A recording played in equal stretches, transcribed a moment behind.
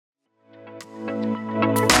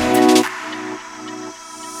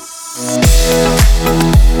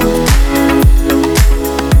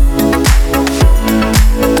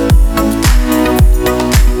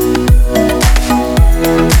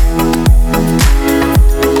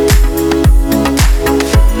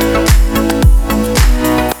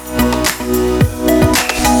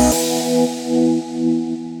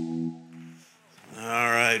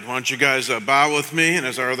don't you guys bow with me, and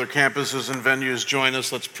as our other campuses and venues join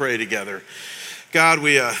us, let's pray together. God,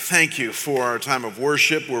 we thank you for our time of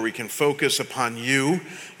worship where we can focus upon you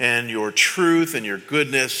and your truth and your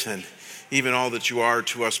goodness and even all that you are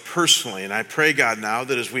to us personally. And I pray, God, now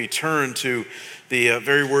that as we turn to the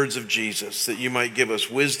very words of Jesus, that you might give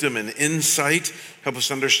us wisdom and insight, help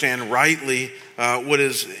us understand rightly what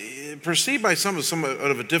is perceived by some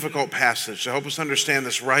of a difficult passage, to help us understand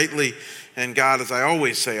this rightly. And God, as I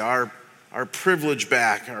always say, our privilege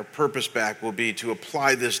back, our purpose back will be to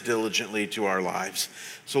apply this diligently to our lives.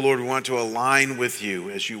 So Lord, we want to align with you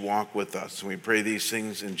as you walk with us. And we pray these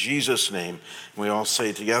things in Jesus' name. And we all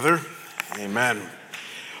say together, amen.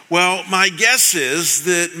 Well, my guess is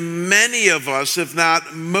that many of us, if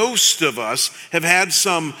not most of us, have had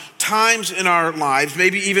some times in our lives,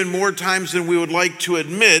 maybe even more times than we would like to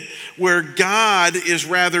admit, where God is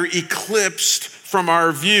rather eclipsed from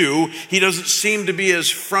our view. He doesn't seem to be as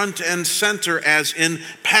front and center as in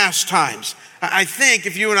past times. I think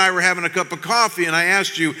if you and I were having a cup of coffee and I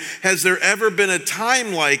asked you, has there ever been a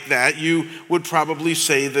time like that, you would probably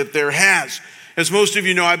say that there has. As most of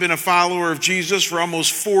you know, I've been a follower of Jesus for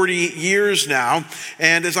almost 40 years now.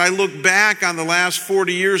 And as I look back on the last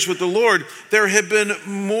 40 years with the Lord, there have been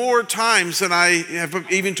more times than I have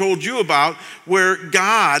even told you about where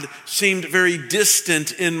God seemed very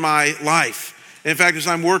distant in my life. In fact, as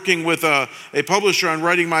I'm working with a publisher on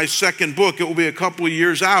writing my second book, it will be a couple of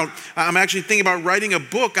years out, I'm actually thinking about writing a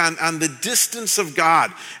book on the distance of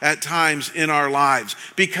God at times in our lives,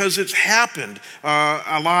 because it's happened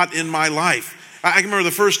a lot in my life. I can remember the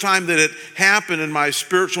first time that it happened in my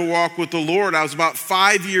spiritual walk with the Lord. I was about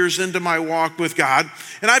 5 years into my walk with God.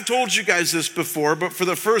 And I've told you guys this before, but for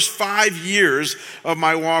the first 5 years of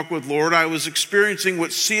my walk with Lord, I was experiencing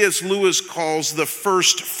what C.S. Lewis calls the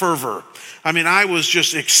first fervor. I mean, I was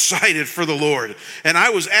just excited for the Lord. And I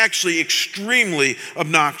was actually extremely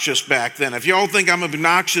obnoxious back then. If y'all think I'm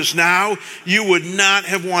obnoxious now, you would not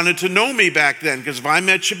have wanted to know me back then. Because if I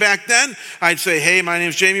met you back then, I'd say, hey, my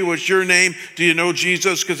name's Jamie, what's your name? Do you know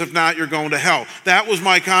Jesus? Because if not, you're going to hell. That was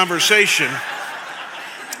my conversation.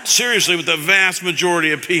 Seriously, with the vast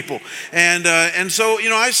majority of people. And so,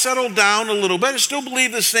 I settled down a little bit. I still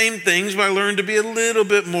believe the same things, but I learned to be a little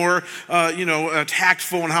bit more,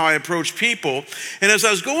 tactful in how I approach people. And as I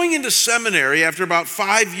was going into seminary, after about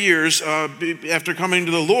 5 years after coming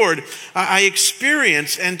to the Lord, I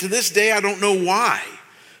experienced, and to this day I don't know why.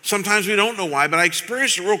 Sometimes we don't know why, but I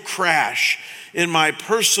experienced a real crash in my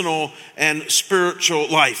personal and spiritual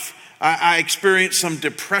life. I experienced some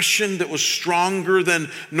depression that was stronger than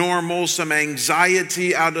normal, some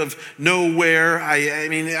anxiety out of nowhere.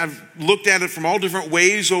 I've looked at it from all different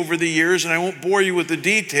ways over the years, and I won't bore you with the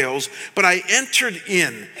details, but I entered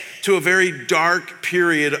into a very dark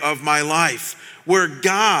period of my life where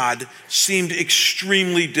God seemed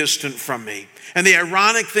extremely distant from me. And the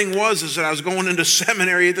ironic thing is that I was going into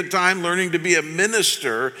seminary at the time, learning to be a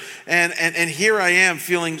minister, and here I am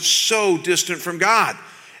feeling so distant from God.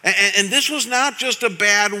 And this was not just a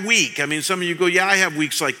bad week. I mean, some of you go, yeah, I have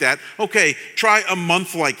weeks like that. Okay, try a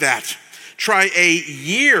month like that. Try a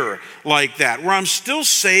year like that, where I'm still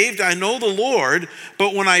saved, I know the Lord,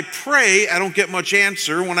 but when I pray, I don't get much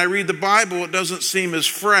answer. When I read the Bible, it doesn't seem as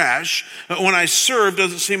fresh. When I serve, it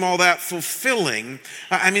doesn't seem all that fulfilling.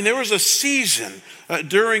 There was a season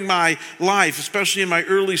during my life, especially in my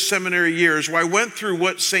early seminary years, where I went through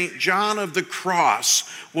what St. John of the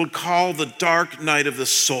Cross would call the dark night of the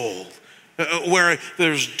soul. Where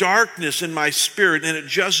there's darkness in my spirit, and it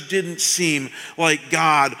just didn't seem like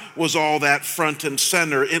God was all that front and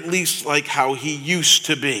center, at least like how he used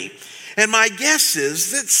to be. And my guess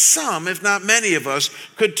is that some, if not many of us,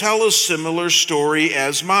 could tell a similar story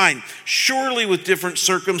as mine. Surely with different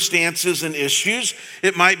circumstances and issues.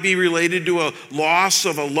 It might be related to a loss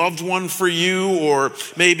of a loved one for you, or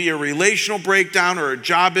maybe a relational breakdown, or a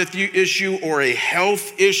job issue, or a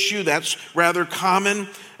health issue. That's rather common.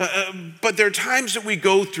 But there are times that we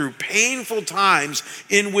go through, painful times,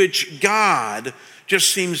 in which God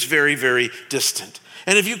just seems very, very distant.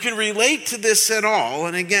 And if you can relate to this at all,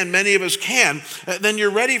 and again, many of us can, then you're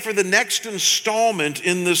ready for the next installment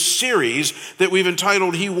in this series that we've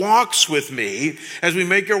entitled, He Walks With Me, as we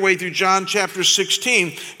make our way through John chapter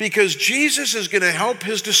 16, because Jesus is going to help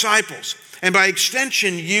his disciples, and by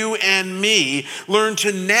extension, you and me, learn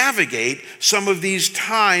to navigate some of these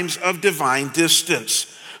times of divine distance.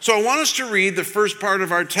 So I want us to read the first part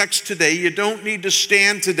of our text today. You don't need to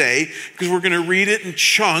stand today because we're going to read it in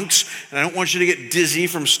chunks, and I don't want you to get dizzy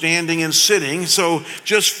from standing and sitting. So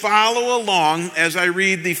just follow along as I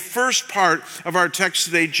read the first part of our text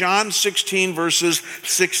today, John 16, verses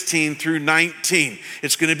 16 through 19.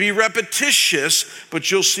 It's going to be repetitious, but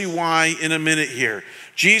you'll see why in a minute here.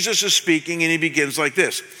 Jesus is speaking, and he begins like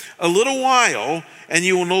this. A little while, and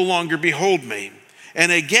you will no longer behold me.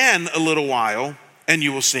 And again, a little while, and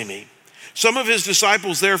you will see me. Some of his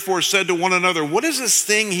disciples therefore said to one another, what is this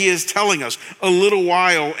thing he is telling us? A little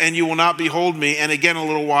while, and you will not behold me, and again a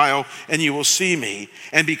little while, and you will see me,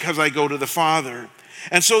 and because I go to the Father.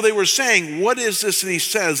 And so they were saying, what is this that he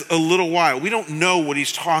says, a little while? We don't know what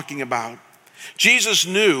he's talking about. Jesus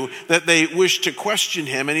knew that they wished to question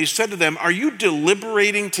him, and he said to them, are you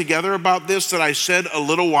deliberating together about this, that I said a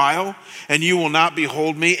little while, and you will not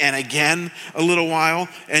behold me, and again a little while,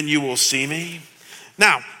 and you will see me?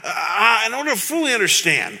 Now, in order to fully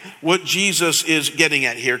understand what Jesus is getting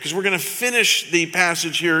at here, because we're going to finish the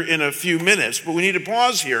passage here in a few minutes, but we need to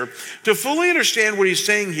pause here. To fully understand what he's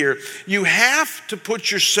saying here, you have to put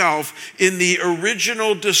yourself in the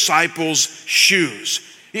original disciples' shoes.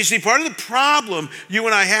 You see, part of the problem you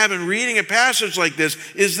and I have in reading a passage like this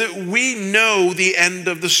is that we know the end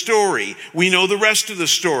of the story. We know the rest of the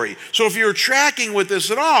story. So if you're tracking with this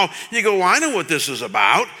at all, you go, well, I know what this is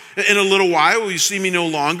about. In a little while, will you see me no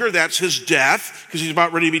longer? That's his death, because he's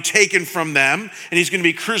about ready to be taken from them, and he's going to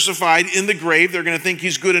be crucified in the grave. They're going to think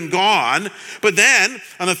he's good and gone. But then,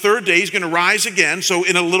 on the third day, he's going to rise again. So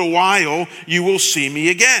in a little while, you will see me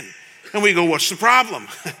again. And we go, what's the problem?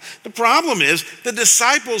 The problem is the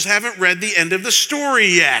disciples haven't read the end of the story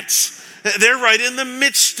yet. They're right in the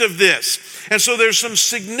midst of this. And so there's some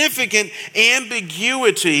significant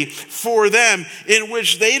ambiguity for them in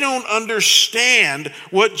which they don't understand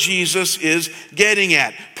what Jesus is getting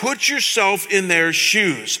at. Put yourself in their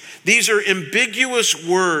shoes. These are ambiguous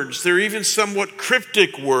words. They're even somewhat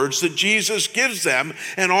cryptic words that Jesus gives them.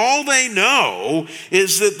 And all they know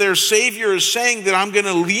is that their Savior is saying that I'm going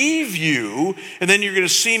to leave you and then you're going to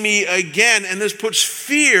see me again. And this puts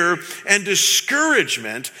fear and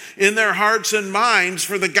discouragement in their hearts and minds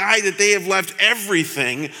for the guy that they have left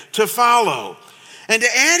everything to follow. And to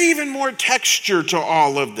add even more texture to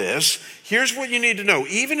all of this, here's what you need to know.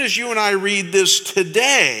 Even as you and I read this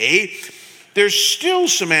today, there's still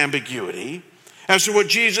some ambiguity as to what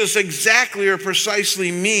Jesus exactly or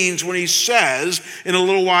precisely means when he says, in a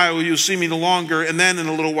little while you'll see me no longer, and then in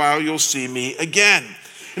a little while you'll see me again.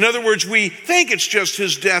 In other words, we think it's just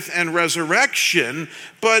his death and resurrection,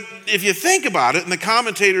 but if you think about it, and the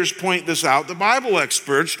commentators point this out, the Bible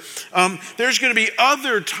experts, there's going to be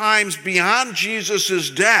other times beyond Jesus'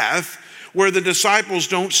 death where the disciples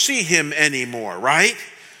don't see him anymore, right?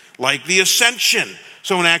 Like the ascension.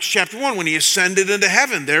 So in Acts chapter 1, when he ascended into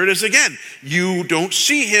heaven, there it is again. You don't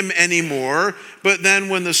see him anymore, but then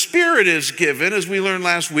when the Spirit is given, as we learned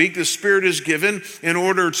last week, the Spirit is given in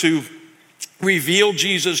order to reveal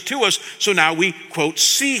Jesus to us, so now we, quote,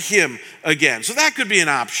 see him again. So that could be an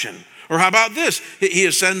option. Or how about this? He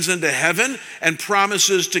ascends into heaven and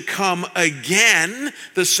promises to come again,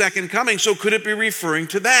 the second coming. So could it be referring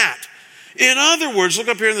to that? In other words, look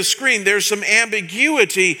up here on the screen, there's some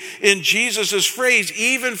ambiguity in Jesus' phrase,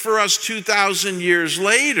 even for us 2,000 years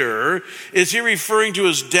later. Is he referring to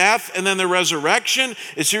his death and then the resurrection?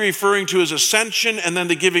 Is he referring to his ascension and then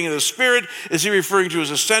the giving of the Spirit? Is he referring to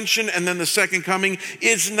his ascension and then the second coming?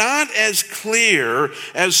 It's not as clear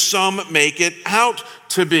as some make it out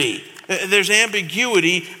to be. There's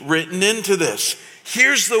ambiguity written into this.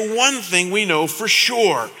 Here's the one thing we know for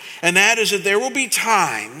sure, and that is that there will be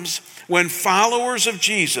times when followers of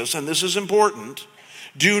Jesus, and this is important,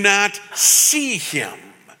 do not see him.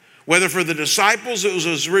 Whether for the disciples it was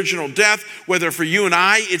his original death, whether for you and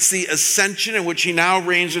I it's the ascension in which he now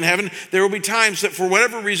reigns in heaven, there will be times that for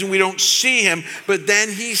whatever reason we don't see him, but then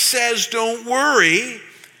he says, don't worry,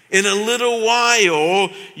 in a little while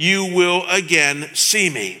you will again see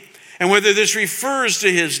me. And whether this refers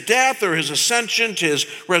to his death or his ascension, to his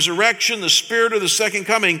resurrection, the Spirit, or the second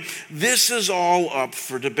coming, this is all up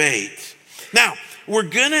for debate. Now, we're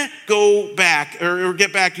going to go back or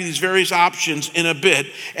get back to these various options in a bit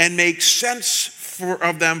and make sense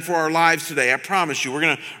of them for our lives today. I promise you. We're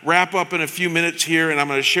going to wrap up in a few minutes here, and I'm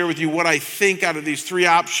going to share with you what I think out of these three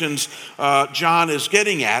options John is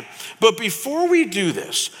getting at. But before we do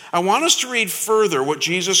this, I want us to read further what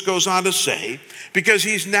Jesus goes on to say, because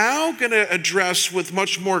he's now going to address with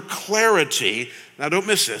much more clarity, now don't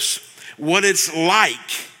miss this, what it's like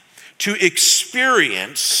to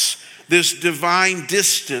experience this divine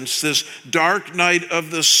distance, this dark night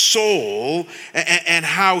of the soul, and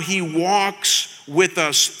how he walks with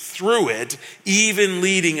us through it, even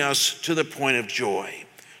leading us to the point of joy.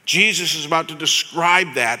 Jesus is about to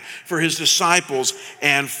describe that for his disciples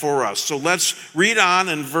and for us. So let's read on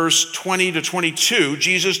in verse 20 to 22.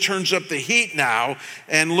 Jesus turns up the heat now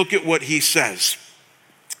and look at what he says.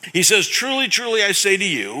 He says, "Truly, truly, I say to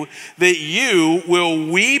you, that you will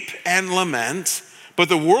weep and lament, but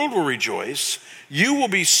the world will rejoice. You will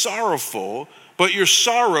be sorrowful, but your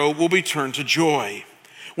sorrow will be turned to joy.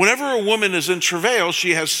 Whenever a woman is in travail,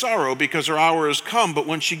 she has sorrow because her hour has come. But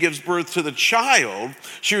when she gives birth to the child,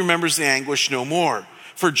 she remembers the anguish no more,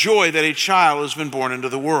 for joy that a child has been born into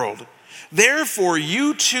the world. Therefore,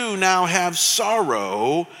 you too now have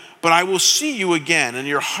sorrow, but I will see you again, and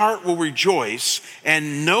your heart will rejoice,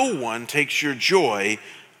 and no one takes your joy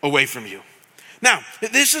away from you." Now,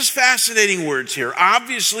 this is fascinating words here.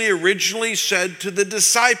 Obviously, originally said to the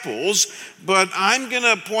disciples, but I'm going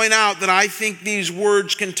to point out that I think these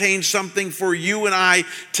words contain something for you and I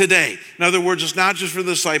today. In other words, it's not just for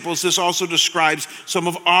the disciples. This also describes some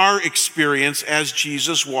of our experience as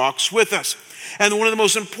Jesus walks with us. And one of the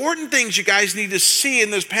most important things you guys need to see in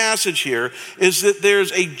this passage here is that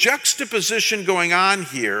there's a juxtaposition going on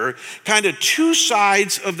here, kind of two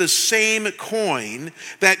sides of the same coin,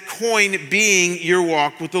 that coin being your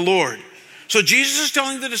walk with the Lord. So Jesus is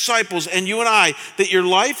telling the disciples and you and I that your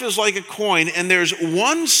life is like a coin, and there's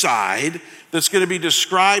one side that's going to be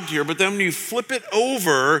described here, but then when you flip it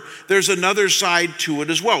over, there's another side to it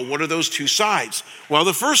as well. What are those two sides? Well,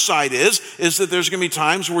 the first side is that there's going to be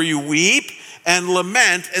times where you weep and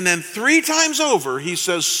lament, and then 3 times over, he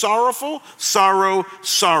says, sorrowful, sorrow,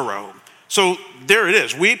 sorrow. So there it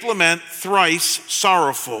is, weep, lament, thrice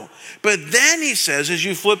sorrowful. But then he says, as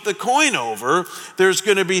you flip the coin over, there's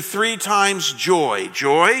going to be 3 times joy.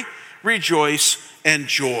 Joy, rejoice, and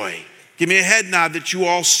joy. Give me a head nod that you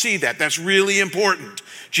all see that. That's really important.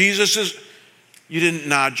 Jesus is, you didn't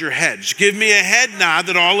nod your heads. Give me a head nod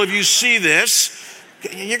that all of you see this.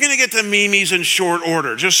 You're going to get to Mimi's in short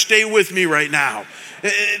order. Just stay with me right now.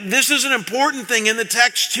 This is an important thing in the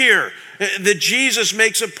text here, that Jesus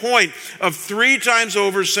makes a point of 3 times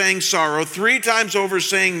over saying sorrow, 3 times over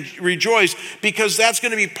saying rejoice, because that's going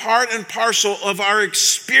to be part and parcel of our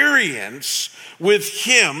experience with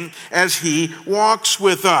him as he walks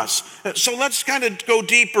with us. So let's kind of go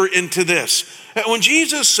deeper into this. When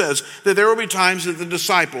Jesus says that there will be times that the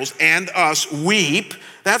disciples and us weep,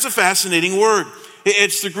 that's a fascinating word.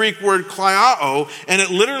 It's the Greek word kleao, and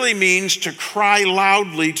it literally means to cry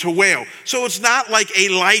loudly, to wail. So it's not like a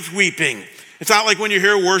light weeping. It's not like when you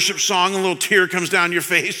hear a worship song, a little tear comes down your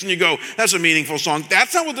face and you go, that's a meaningful song.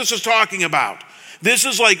 That's not what this is talking about. This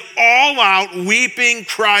is like all out weeping,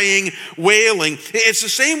 crying, wailing. It's the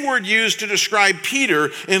same word used to describe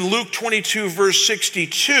Peter in Luke 22, verse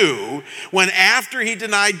 62, when after he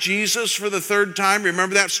denied Jesus for the 3rd time,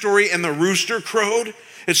 remember that story, and the rooster crowed?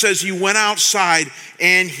 It says he went outside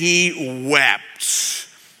and he wept.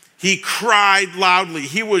 He cried loudly.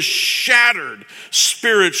 He was shattered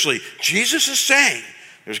spiritually. Jesus is saying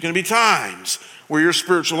there's going to be times where your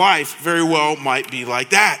spiritual life very well might be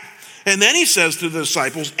like that. And then he says to the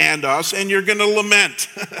disciples and us, and you're going to lament.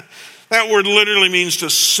 That word literally means to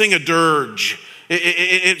sing a dirge.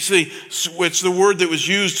 It's the word that was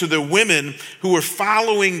used to the women who were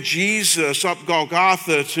following Jesus up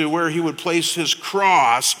Golgotha to where he would place his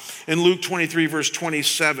cross in Luke 23, verse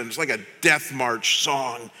 27. It's like a death march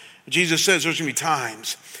song. Jesus says there's going to be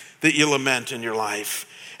times that you lament in your life.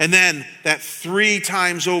 And then that 3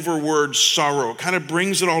 times over word sorrow kind of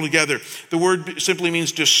brings it all together. The word simply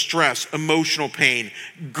means distress, emotional pain,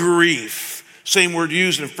 grief. Same word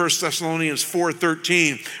used in 1 Thessalonians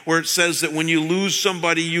 4:13, where it says that when you lose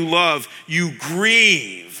somebody you love, you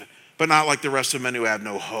grieve, but not like the rest of men who have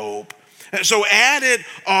no hope. So add it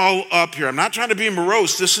all up here. I'm not trying to be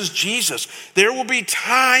morose. This is Jesus. There will be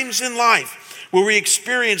times in life where we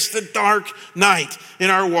experience the dark night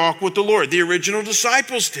in our walk with the Lord. The original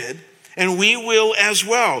disciples did, and we will as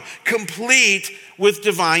well, complete with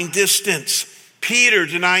divine distance. Peter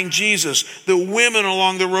denying Jesus, the women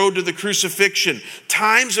along the road to the crucifixion,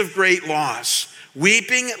 times of great loss,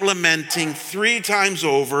 weeping, lamenting 3 times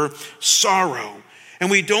over, sorrow. And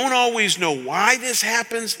we don't always know why this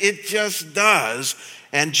happens, it just does,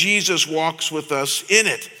 and Jesus walks with us in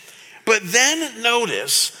it. But then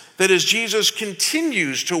notice that as Jesus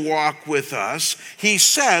continues to walk with us, he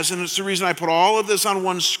says, and it's the reason I put all of this on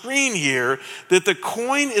one screen here, that the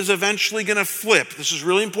coin is eventually going to flip. This is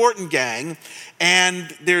really important, gang.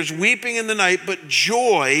 And there's weeping in the night, but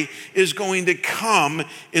joy is going to come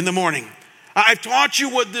in the morning. I've taught you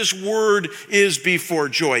what this word is before,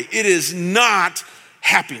 joy. It is not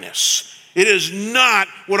happiness. It is not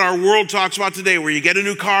what our world talks about today, where you get a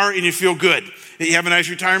new car and you feel good. You have a nice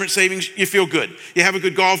retirement savings, you feel good. You have a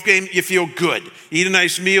good golf game, you feel good. You eat a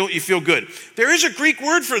nice meal, you feel good. There is a Greek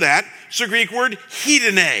word for that. It's the Greek word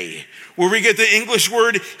hedone, where we get the English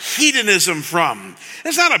word hedonism from.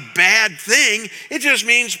 It's not a bad thing. It just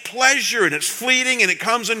means pleasure, and it's fleeting, and it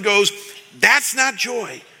comes and goes. That's not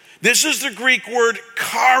joy. This is the Greek word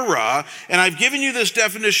kara, and I've given you this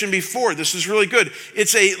definition before. This is really good.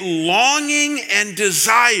 It's a longing and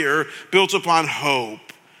desire built upon hope.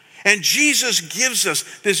 And Jesus gives us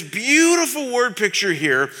this beautiful word picture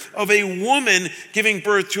here of a woman giving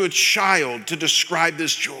birth to a child to describe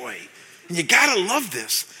this joy. And you gotta love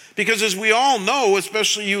this, because as we all know,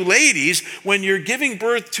 especially you ladies, when you're giving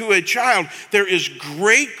birth to a child, there is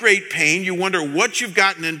great, great pain. You wonder what you've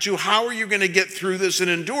gotten into. How are you gonna get through this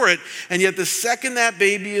and endure it? And yet the second that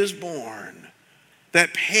baby is born,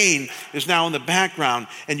 that pain is now in the background,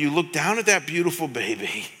 and you look down at that beautiful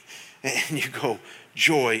baby and you go,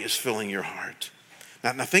 joy is filling your heart.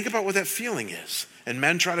 Now think about what that feeling is. And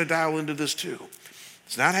men try to dial into this too.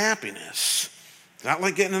 It's not happiness. It's not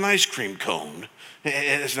like getting an ice cream cone.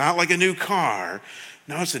 It's not like a new car.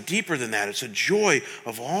 No, it's deeper than that. It's a joy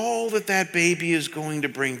of all that that baby is going to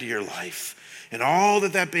bring to your life and all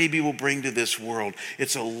that that baby will bring to this world.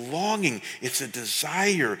 It's a longing. It's a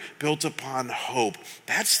desire built upon hope.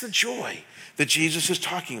 That's the joy that Jesus is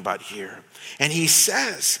talking about here. And he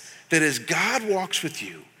says that as God walks with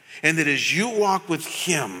you and that as you walk with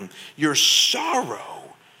him, your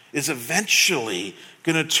sorrow is eventually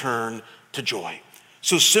going to turn to joy.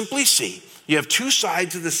 So simply see, you have two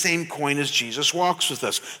sides of the same coin as Jesus walks with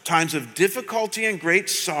us. Times of difficulty and great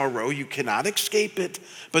sorrow, you cannot escape it,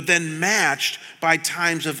 but then matched by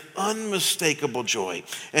times of unmistakable joy.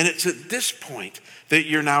 And it's at this point that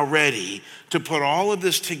you're now ready to put all of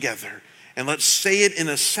this together. And let's say it in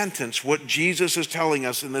a sentence, what Jesus is telling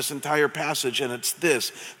us in this entire passage, and it's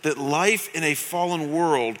this, that life in a fallen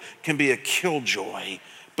world can be a killjoy,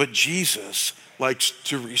 but Jesus likes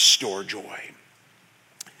to restore joy.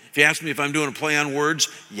 If you ask me if I'm doing a play on words,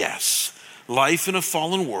 yes. Life in a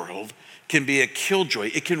fallen world can be a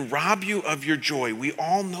killjoy. It can rob you of your joy. We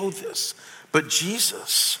all know this. But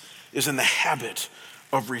Jesus is in the habit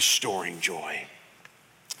of restoring joy.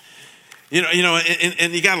 You know,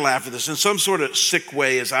 and you got to laugh at this. In some sort of sick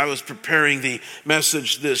way, as I was preparing the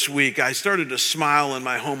message this week, I started to smile in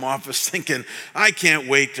my home office thinking, I can't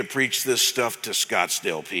wait to preach this stuff to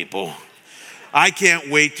Scottsdale people. I can't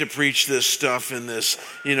wait to preach this stuff in this,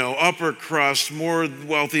 upper crust, more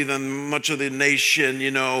wealthy than much of the nation,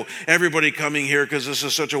 everybody coming here because this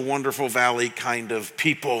is such a wonderful valley kind of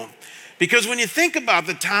people. Because when you think about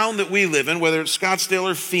the town that we live in, whether it's Scottsdale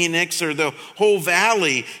or Phoenix or the whole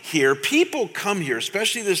valley here, people come here,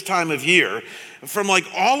 especially this time of year, from like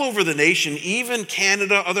all over the nation, even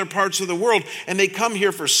Canada, other parts of the world, and they come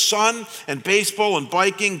here for sun and baseball and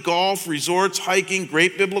biking, golf, resorts, hiking,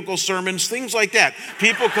 great biblical sermons, things like that.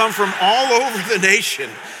 People come from all over the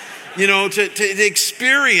nation, to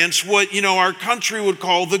experience what, our country would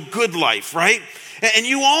call the good life, right? And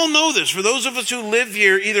you all know this. For those of us who live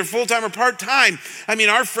here, either full-time or part-time,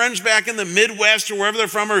 our friends back in the Midwest or wherever they're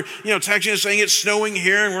from are, texting us saying it's snowing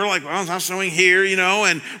here. And we're like, well, it's not snowing here,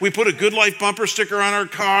 and we put a Good Life bumper sticker on our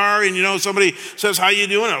car. And, somebody says, how you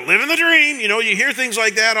doing? I'm living the dream. You hear things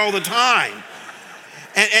like that all the time.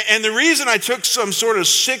 And the reason I took some sort of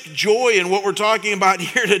sick joy in what we're talking about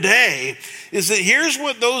here today is that here's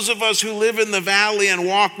what those of us who live in the valley and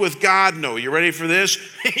walk with God know. You ready for this?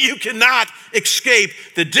 You cannot escape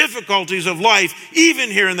the difficulties of life, even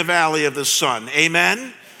here in the valley of the sun.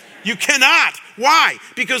 Amen? You cannot. Why?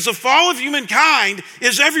 Because the fall of humankind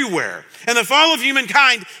is everywhere. And the fall of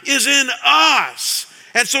humankind is in us.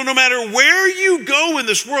 And so no matter where you go in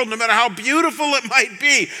this world, no matter how beautiful it might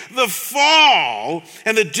be, the fall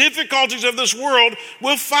and the difficulties of this world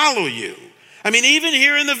will follow you. Even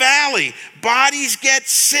here in the valley, bodies get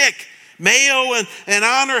sick. Mayo and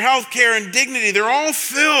Honor Healthcare and Dignity, they're all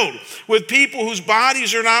filled with people whose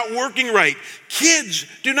bodies are not working right. Kids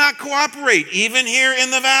do not cooperate, even here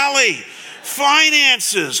in the valley.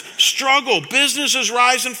 Finances struggle. Businesses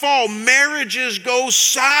rise and fall. Marriages go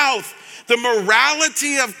south. The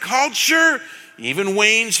morality of culture even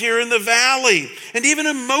wanes here in the valley. And even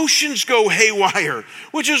emotions go haywire,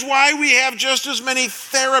 which is why we have just as many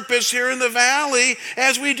therapists here in the valley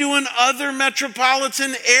as we do in other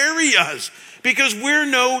metropolitan areas, because we're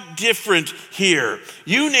no different here.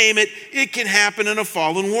 You name it, it can happen in a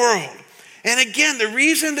fallen world. And again, the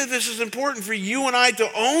reason that this is important for you and I to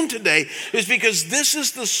own today is because this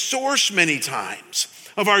is the source many times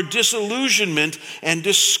of our disillusionment and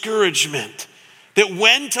discouragement. That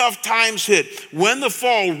when tough times hit, when the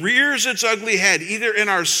fall rears its ugly head, either in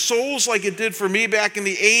our souls like it did for me back in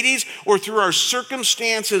the 80s, or through our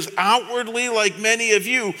circumstances outwardly like many of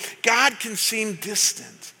you, God can seem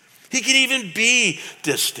distant. He can even be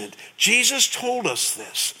distant. Jesus told us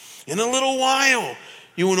this. In a little while,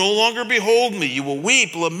 you will no longer behold me. You will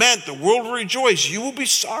weep, lament, the world will rejoice. You will be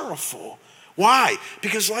sorrowful. Why?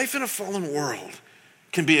 Because life in a fallen world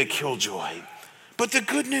can be a killjoy. But the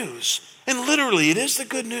good news, and literally it is the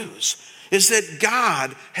good news, is that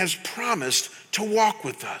God has promised to walk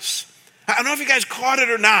with us. I don't know if you guys caught it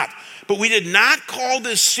or not, but we did not call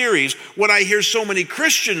this series what I hear so many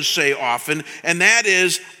Christians say often, and that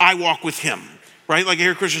is, I walk with him, right? Like I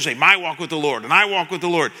hear Christians say, my walk with the Lord, and I walk with the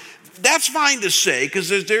Lord. That's fine to say, because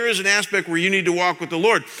there is an aspect where you need to walk with the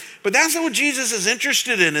Lord. But that's not what Jesus is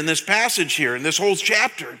interested in this passage here, in this whole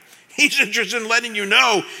chapter. He's interested in letting you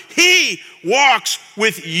know he walks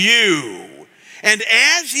with you. And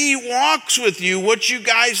as he walks with you, what you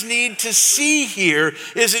guys need to see here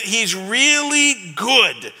is that he's really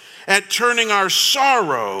good at turning our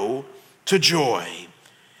sorrow to joy.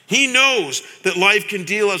 He knows that life can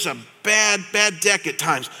deal us a bad deck at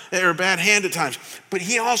times, or a bad hand at times. But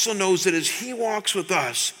he also knows that as he walks with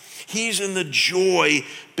us, he's in the joy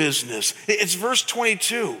business. It's verse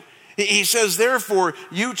 22. He says, therefore,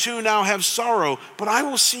 you too now have sorrow, but I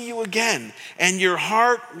will see you again, and your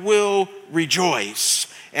heart will rejoice,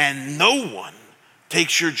 and no one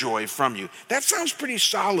takes your joy from you. That sounds pretty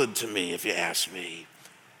solid to me, if you ask me.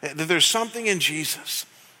 That there's something in Jesus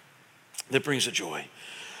that brings a joy.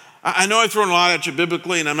 I know I've thrown a lot at you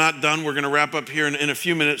biblically, and I'm not done. We're going to wrap up here in a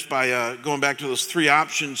few minutes by going back to those three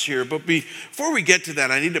options here. But before we get to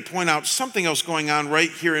that, I need to point out something else going on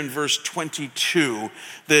right here in verse 22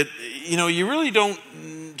 that, you really don't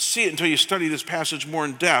see it until you study this passage more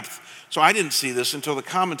in depth. So I didn't see this until the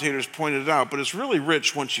commentators pointed it out, but it's really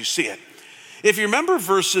rich once you see it. If you remember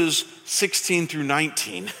verses 16 through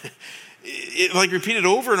 19, it repeated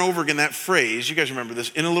over and over again, that phrase, you guys remember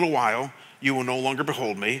this, in a little while, you will no longer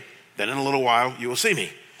behold me. Then in a little while, you will see me.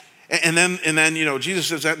 And then, Jesus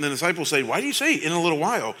says that, and the disciples say, why do you say in a little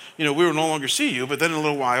while? We will no longer see you, but then in a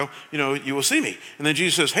little while, you will see me. And then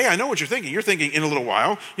Jesus says, hey, I know what you're thinking. You're thinking in a little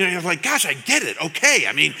while. You're like, gosh, I get it. Okay.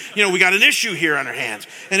 We got an issue here on our hands.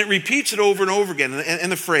 And it repeats it over and over again.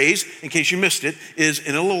 And the phrase, in case you missed it, is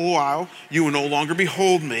in a little while, you will no longer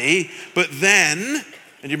behold me, but then...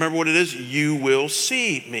 And do you remember what it is? You will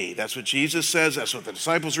see me. That's what Jesus says. That's what the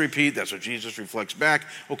disciples repeat. That's what Jesus reflects back.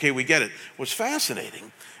 Okay, we get it. What's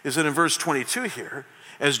fascinating is that in verse 22 here,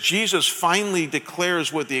 as Jesus finally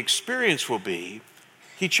declares what the experience will be,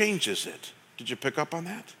 he changes it. Did you pick up on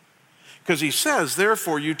that? Because he says,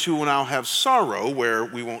 therefore, you two will now have sorrow, where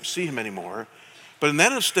we won't see him anymore. But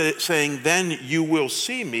instead of saying, then you will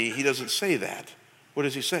see me, he doesn't say that. What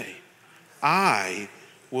does he say? I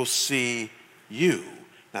will see you.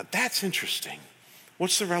 Now that's interesting.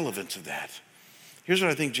 What's the relevance of that? Here's what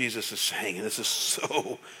I think Jesus is saying, and this is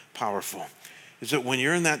so powerful, is that when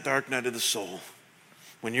you're in that dark night of the soul,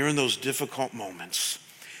 when you're in those difficult moments,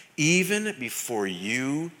 even before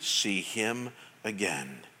you see him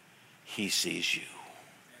again, he sees you.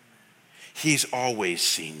 He's always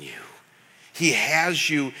seen you. He has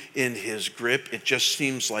you in his grip. It just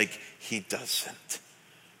seems like he doesn't.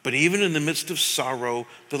 But even in the midst of sorrow,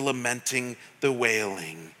 the lamenting, the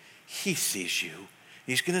wailing, he sees you.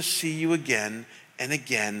 He's going to see you again and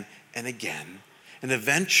again and again. And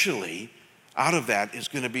eventually, out of that is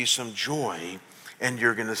going to be some joy, and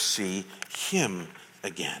you're going to see him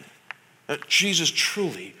again. Jesus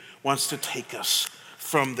truly wants to take us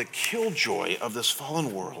from the killjoy of this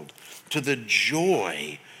fallen world to the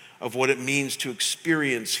joy of what it means to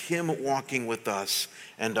experience him walking with us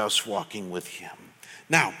and us walking with him.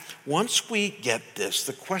 Now, once we get this,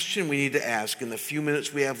 the question we need to ask in the few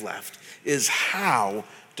minutes we have left is, how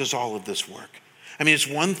does all of this work? It's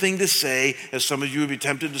one thing to say, as some of you would be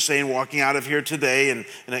tempted to say in walking out of here today and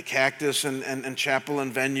at Cactus and Chapel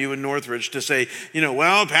and Venue in Northridge, to say,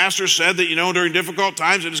 well, pastor said that, during difficult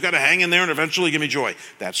times, I just got to hang in there and eventually give me joy.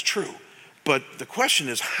 That's true. But the question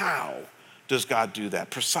is, how does God do that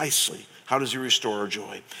precisely? How does he restore our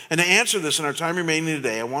joy? And to answer this in our time remaining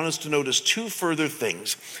today, I want us to notice two further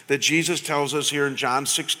things that Jesus tells us here in John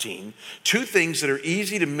 16. Two things that are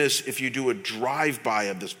easy to miss if you do a drive-by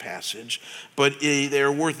of this passage, but they're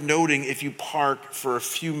worth noting if you park for a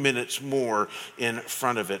few minutes more in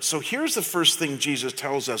front of it. So here's the first thing Jesus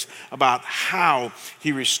tells us about how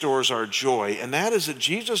he restores our joy, and that is that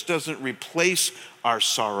Jesus doesn't replace our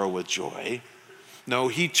sorrow with joy. No,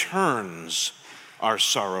 he turns our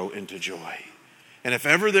sorrow into joy. And if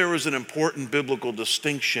ever there was an important biblical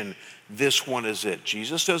distinction, this one is it.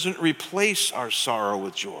 Jesus doesn't replace our sorrow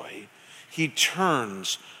with joy. He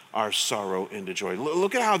turns our sorrow into joy.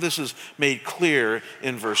 Look at how this is made clear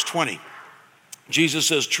in verse 20. Jesus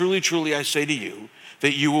says, "Truly, truly, I say to you,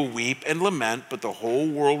 that you will weep and lament, but the whole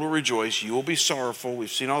world will rejoice. You will be sorrowful."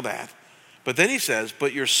 We've seen all that. But then he says,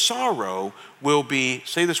 "But your sorrow will be,"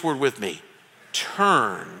 say this word with me,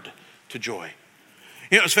 "turned to joy."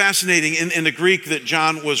 You know, it's fascinating. In the Greek that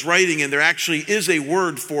John was writing in, there actually is a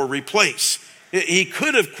word for replace. He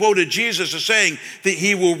could have quoted Jesus as saying that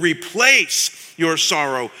he will replace your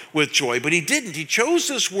sorrow with joy, but he didn't. He chose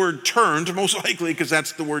this word turned, most likely because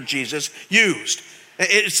that's the word Jesus used.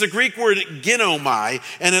 It's the Greek word ginomai,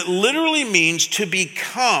 and it literally means to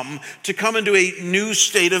come into a new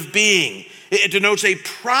state of being. It denotes a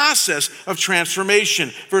process of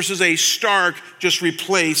transformation versus a stark, just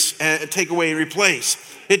replace, take away and replace.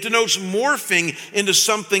 It denotes morphing into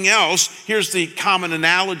something else. Here's the common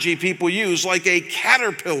analogy people use, like a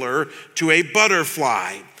caterpillar to a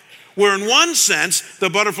butterfly. Where in one sense, the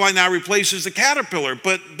butterfly now replaces the caterpillar,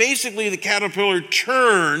 but basically the caterpillar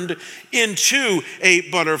turned into a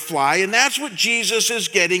butterfly, and that's what Jesus is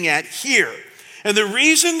getting at here. And the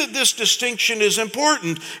reason that this distinction is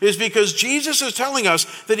important is because Jesus is telling us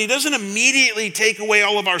that he doesn't immediately take away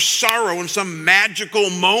all of our sorrow in some magical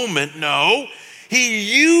moment. No, he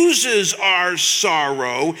uses our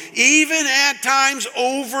sorrow, even at times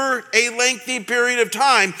over a lengthy period of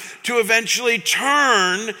time, to eventually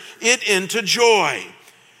turn it into joy.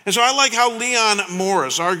 And so I like how Leon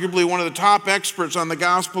Morris, arguably one of the top experts on the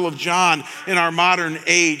Gospel of John in our modern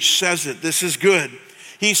age, says it. This is good.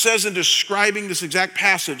 He says in describing this exact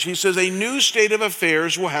passage, he says, "A new state of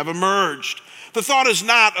affairs will have emerged. The thought is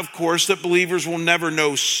not, of course, that believers will never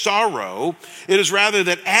know sorrow. It is rather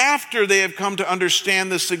that after they have come to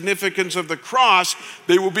understand the significance of the cross,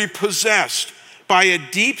 they will be possessed by a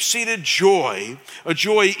deep-seated joy, a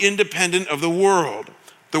joy independent of the world.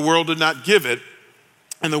 The world did not give it,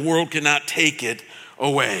 and the world cannot take it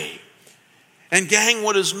away." And gang,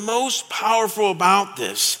 what is most powerful about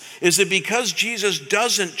this is that because Jesus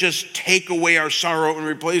doesn't just take away our sorrow and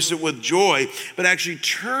replace it with joy, but actually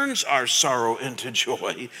turns our sorrow into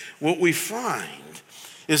joy, what we find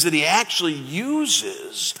is that he actually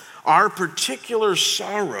uses our particular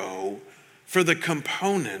sorrow for the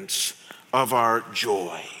components of our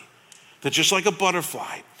joy. That just like a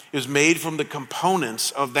butterfly is made from the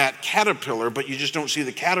components of that caterpillar, but you just don't see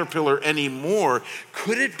the caterpillar anymore,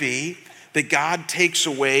 could it be that God takes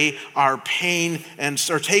away our pain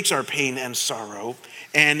takes our pain and sorrow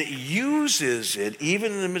and uses it,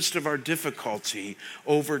 even in the midst of our difficulty,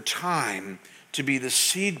 over time to be the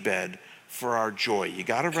seedbed for our joy? You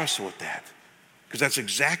got to wrestle with that, because that's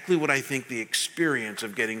exactly what I think the experience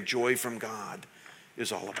of getting joy from God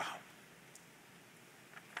is all about.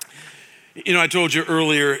 You know, I told you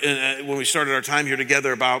earlier when we started our time here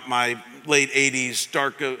together about my late 80s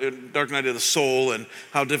dark night of the soul and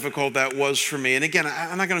how difficult that was for me. And again,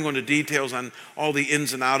 I'm not going to go into details on all the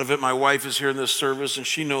ins and outs of it. My wife is here in this service and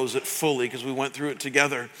she knows it fully because we went through it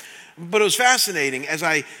together. But it was fascinating as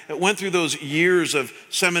I went through those years of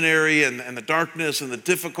seminary and the darkness and the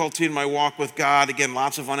difficulty in my walk with God. Again,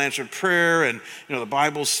 lots of unanswered prayer, and the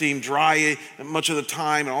Bible seemed dry much of the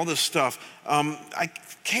time and all this stuff. I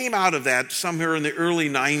came out of that somewhere in the early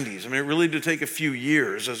 90s. I mean, it really did take a few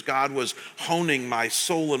years as God was honing my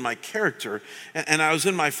soul and my character. And I was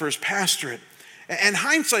in my first pastorate. And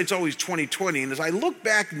hindsight's always 20/20. And as I look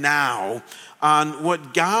back now on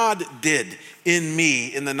what God did in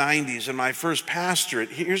me in the 90s in my first pastorate,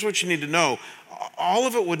 here's what you need to know. All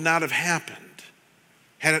of it would not have happened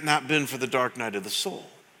had it not been for the dark night of the soul.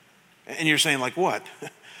 And you're saying, like what?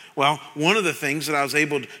 Well, one of the things that I was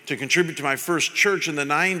able to contribute to my first church in the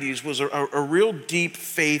 90s was a real deep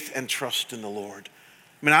faith and trust in the Lord.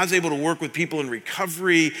 I mean, I was able to work with people in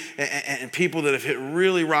recovery and people that have hit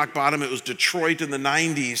really rock bottom. It was Detroit in the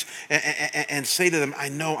 90s, and say to them, I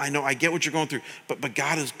know, I get what you're going through, but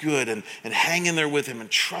God is good, and hang in there with him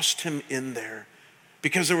and trust him in there.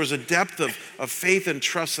 Because there was a depth of faith and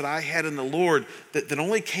trust that I had in the Lord that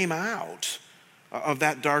only came out of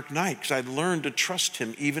that dark night because I'd learned to trust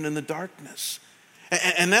him even in the darkness.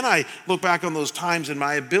 And then I look back on those times and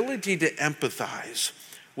my ability to empathize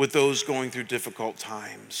with those going through difficult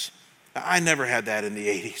times. I never had that in the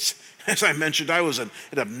 80s. As I mentioned, I was an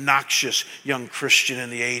obnoxious young Christian in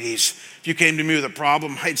the 80s. If you came to me with a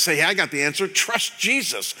problem, I'd say, hey, I got the answer, trust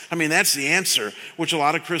Jesus. I mean, that's the answer, which a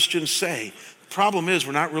lot of Christians say. The problem is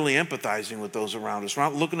we're not really empathizing with those around us. We're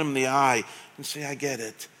not looking them in the eye and say, I get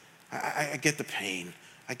it. I get the pain.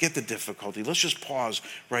 I get the difficulty. Let's just pause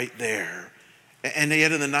right there. And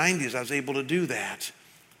yet in the 90s, I was able to do that,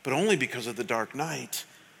 but only because of the dark night.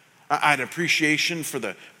 I had appreciation for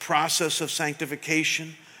the process of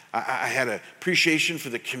sanctification. I had an appreciation for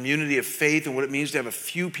the community of faith and what it means to have a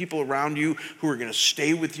few people around you who are going to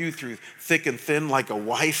stay with you through thick and thin like a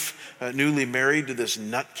wife newly married to this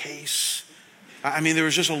nutcase. I mean, there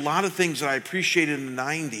was just a lot of things that I appreciated in the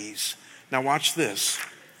 90s. Now watch this.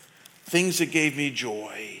 Things that gave me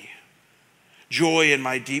joy. Joy in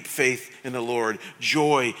my deep faith in the Lord.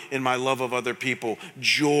 Joy in my love of other people.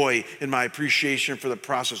 Joy in my appreciation for the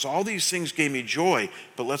process. All these things gave me joy,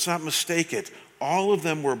 but let's not mistake it. All of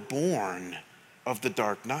them were born of the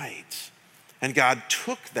dark night. And God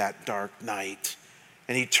took that dark night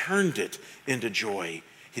and he turned it into joy.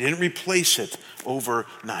 He didn't replace it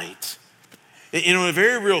overnight. You know, in a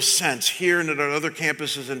very real sense, here and at our other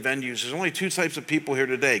campuses and venues, there's only two types of people here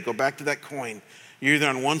today. Go back to that coin. You're either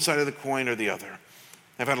on one side of the coin or the other.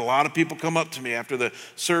 I've had a lot of people come up to me after the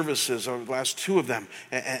services, or the last two of them,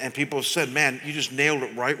 and people have said, man, you just nailed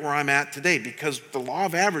it right where I'm at today, because the law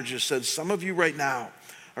of averages says some of you right now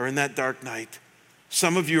are in that dark night.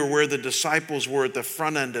 Some of you are where the disciples were at the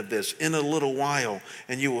front end of this, in a little while,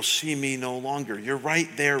 and you will see me no longer. You're right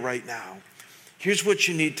there right now. Here's what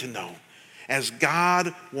you need to know. As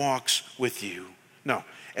God walks with you,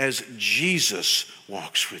 as Jesus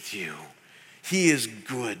walks with you, he is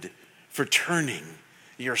good for turning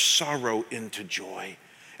your sorrow into joy.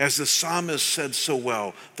 As the psalmist said so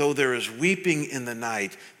well, though there is weeping in the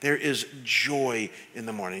night, there is joy in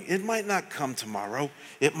the morning. It might not come tomorrow.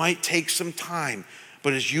 It might take some time.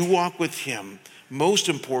 But as you walk with him, most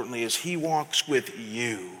importantly, as he walks with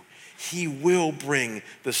you, he will bring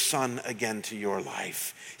the sun again to your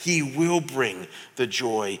life. He will bring the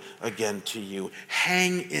joy again to you.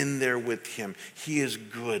 Hang in there with him. He is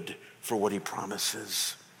good for what he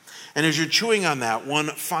promises. And as you're chewing on that, one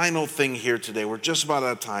final thing here today, we're just about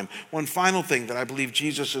out of time, one final thing that I believe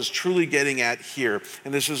Jesus is truly getting at here,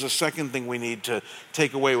 and this is the second thing we need to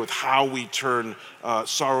take away with how we turn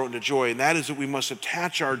sorrow into joy, and that is that we must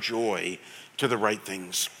attach our joy to the right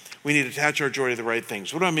things. We need to attach our joy to the right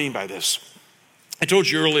things. What do I mean by this? I told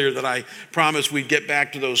you earlier that I promised we'd get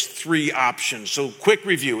back to those three options. So quick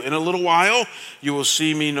review. In a little while, you will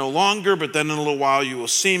see me no longer, but then in a little while, you will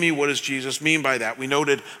see me. What does Jesus mean by that? We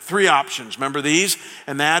noted three options. Remember these?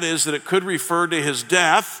 And that is that it could refer to his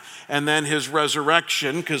death and then his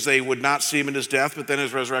resurrection, because they would not see him in his death, but then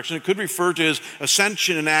his resurrection. It could refer to his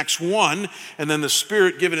ascension in Acts 1, and then the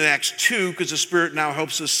Spirit given in Acts 2, because the Spirit now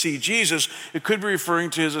helps us see Jesus. It could be referring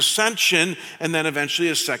to his ascension, and then eventually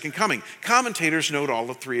his second coming. Commentators note all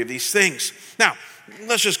three of these things. Now,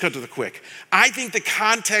 let's just cut to the quick. I think the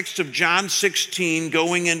context of John 16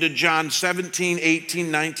 going into John 17, 18,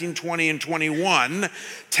 19, 20, and 21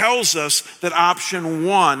 tells us that option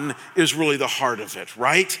one is really the heart of it,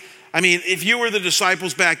 right? I mean, if you were the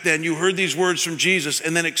disciples back then, you heard these words from Jesus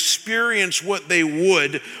and then experienced what they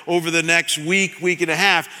would over the next week and a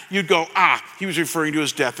half, you'd go, he was referring to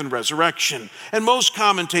his death and resurrection. And most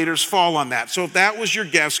commentators fall on that. So if that was your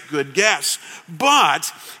guess, good guess. But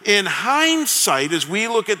in hindsight, as we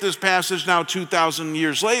look at this passage now 2,000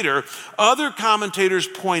 years later, other commentators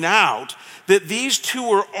point out that these two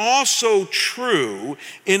are also true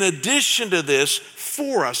in addition to this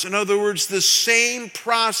for us. In other words, the same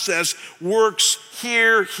process works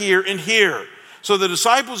here, and here. So the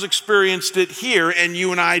disciples experienced it here, and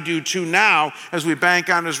you and I do too now as we bank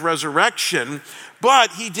on his resurrection.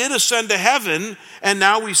 But he did ascend to heaven, and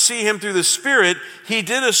now we see him through the Spirit. He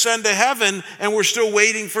did ascend to heaven, and we're still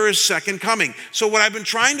waiting for his second coming. So what I've been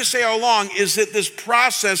trying to say all along is that this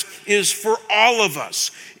process is for all of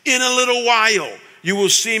us. In a little while, you will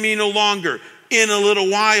see me no longer. In a little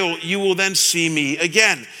while, you will then see me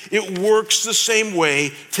again. It works the same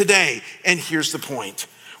way today. And here's the point.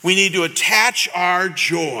 We need to attach our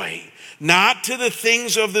joy not to the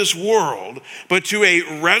things of this world, but to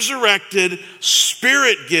a resurrected,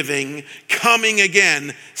 Spirit-giving, coming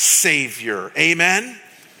again Savior. Amen?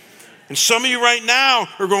 And some of you right now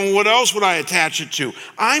are going, what else would I attach it to?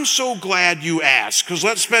 I'm so glad you asked, because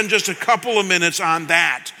let's spend just a couple of minutes on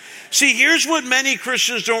that. See, here's what many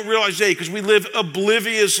Christians don't realize today, because we live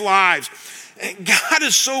oblivious lives. God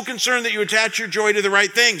is so concerned that you attach your joy to the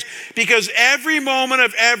right things, because every moment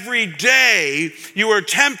of every day you are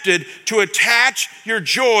tempted to attach your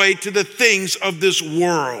joy to the things of this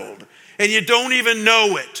world, and you don't even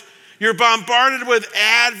know it. You're bombarded with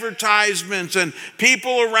advertisements and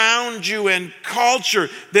people around you and culture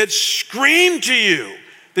that scream to you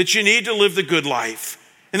that you need to live the good life.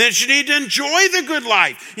 And that you need to enjoy the good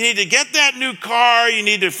life. You need to get that new car. You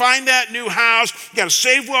need to find that new house. You got to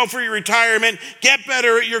save well for your retirement. Get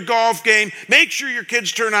better at your golf game. Make sure your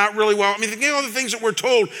kids turn out really well. I mean, think of all the things that we're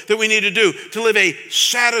told that we need to do to live a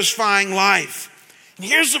satisfying life. And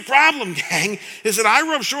here's the problem, gang, is that I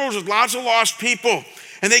rub shoulders with lots of lost people.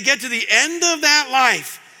 And they get to the end of that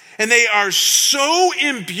life, and they are so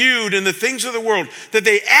imbued in the things of the world that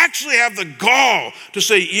they actually have the gall to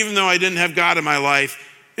say, even though I didn't have God in my life,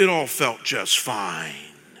 it all felt just fine.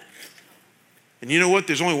 And you know what?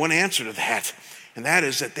 There's only one answer to that, and that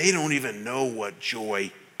is that they don't even know what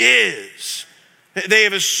joy is. They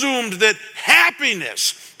have assumed that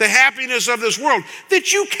happiness, the happiness of this world,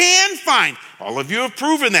 that you can find. All of you have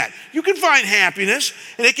proven that. You can find happiness,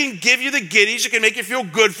 and it can give you the giddies. It can make you feel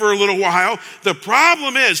good for a little while. The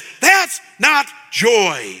problem is, that's not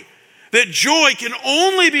joy. That joy can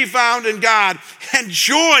only be found in God, and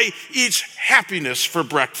joy eats happiness for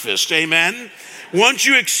breakfast. Amen? Once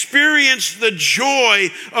you experience the joy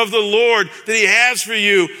of the Lord that He has for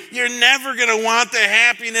you, you're never going to want the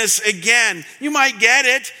happiness again. You might get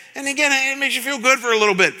it, and again, it makes you feel good for a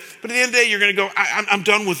little bit. But at the end of the day, you're going to go, I'm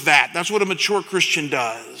done with that. That's what a mature Christian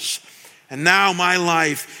does. And now my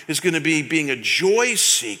life is going to be being a joy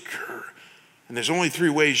seeker. And there's only 3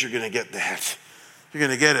 ways you're going to get that. You're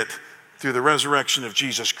going to get it through the resurrection of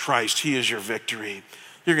Jesus Christ. He is your victory.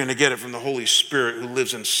 You're going to get it from the Holy Spirit who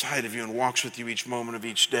lives inside of you and walks with you each moment of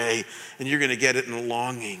each day. And you're going to get it in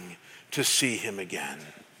longing to see Him again.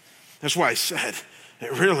 That's why I said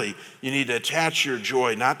that really you need to attach your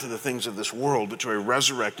joy not to the things of this world, but to a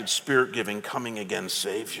resurrected, Spirit-giving, coming again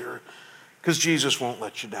Savior. Because Jesus won't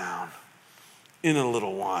let you down. In a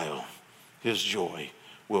little while, His joy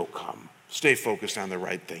will come. Stay focused on the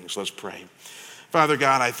right things. Let's pray. Father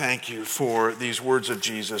God, I thank you for these words of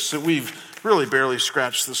Jesus that we've really barely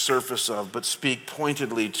scratched the surface of, but speak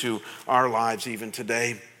pointedly to our lives even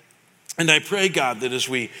today. And I pray, God, that as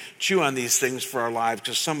we chew on these things for our lives,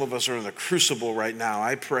 because some of us are in the crucible right now,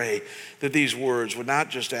 I pray that these words would not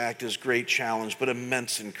just act as great challenge, but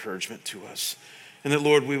immense encouragement to us. And that,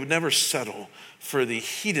 Lord, we would never settle for the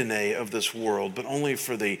hedone of this world, but only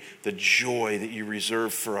for the joy that you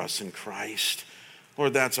reserve for us in Christ.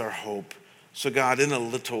 Lord, that's our hope. So God, in a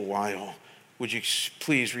little while, would you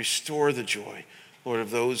please restore the joy, Lord,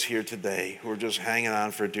 of those here today who are just hanging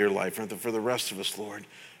on for dear life. And for the rest of us, Lord,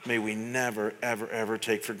 may we never, ever, ever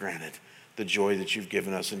take for granted the joy that you've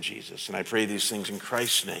given us in Jesus. And I pray these things in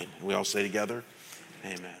Christ's name. We all say together,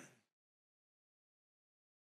 amen.